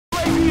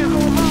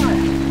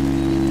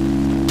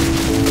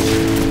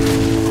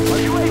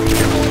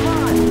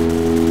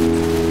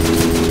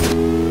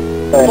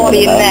little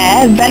body in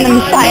there. Venom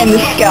sat in the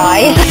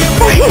sky.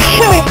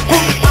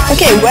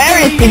 Okay, where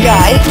is the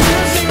guy?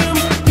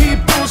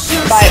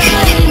 Right.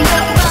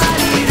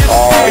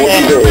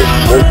 Let's do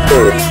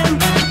it.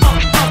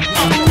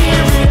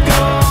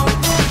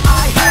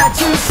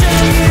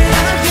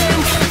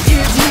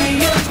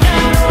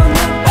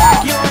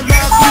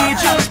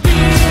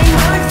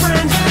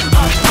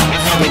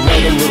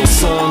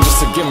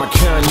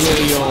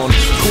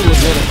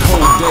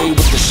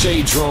 With the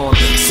shade drawn.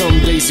 Some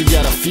days you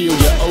gotta feel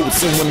your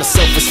oats, and when the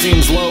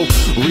self-esteem's low,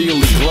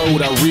 really glowed,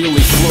 I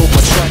really float.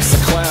 My tracks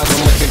are clouds, I'm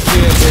like a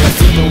kid there,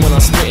 flipping when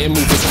I'm spitting,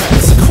 moving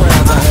past the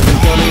crowds. I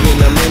haven't done it in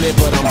a minute,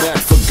 but I'm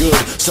back for good.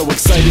 So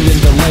excited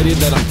and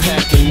delighted that I'm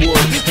packing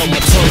wood. Held my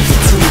tongue for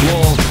too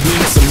long,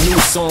 need some new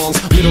songs.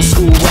 Middle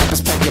school rappers,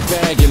 pack your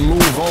bag and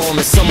move on.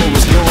 The summer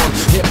is gone,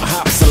 hip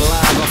hop's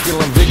alive. I feel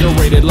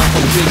invigorated like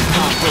a big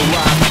Papa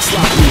Rock.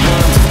 Sloppy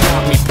rhymes have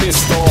got me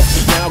pissed off.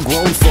 Now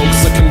grown folks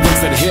are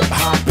convinced that hip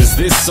hop is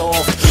this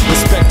soft.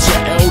 Respect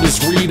your elders,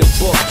 read a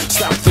book.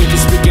 Stop thinking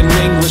speaking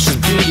English is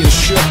being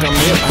shook. I'm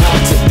hip hop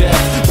to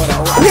death, but I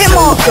rock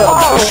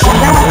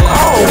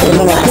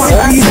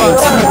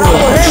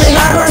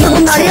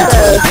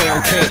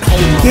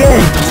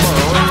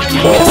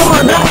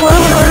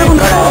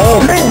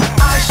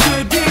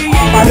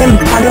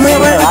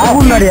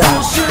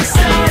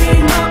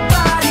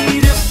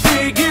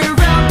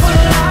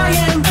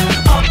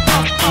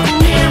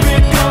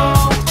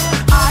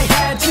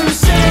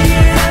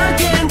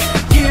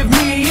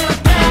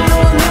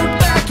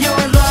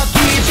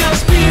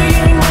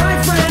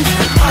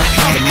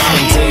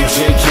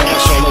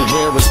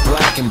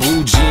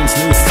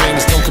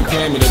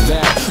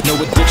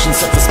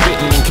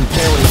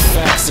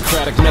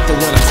Socratic method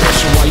when I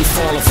question why you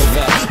falling for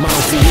that.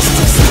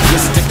 Monotheistic,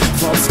 sadistic,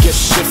 thoughts get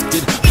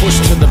shifted,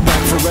 pushed to the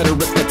back for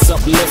rhetoric that's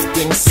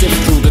uplifting. Sift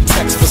through the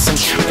text for some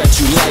shit that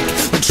you like,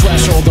 but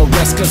trash all the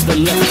rest cause the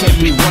left can't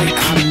be right.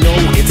 I know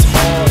it's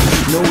hard,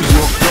 know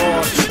you're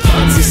God.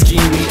 Ponzi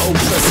scheming,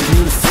 oppressive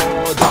new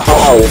fraud.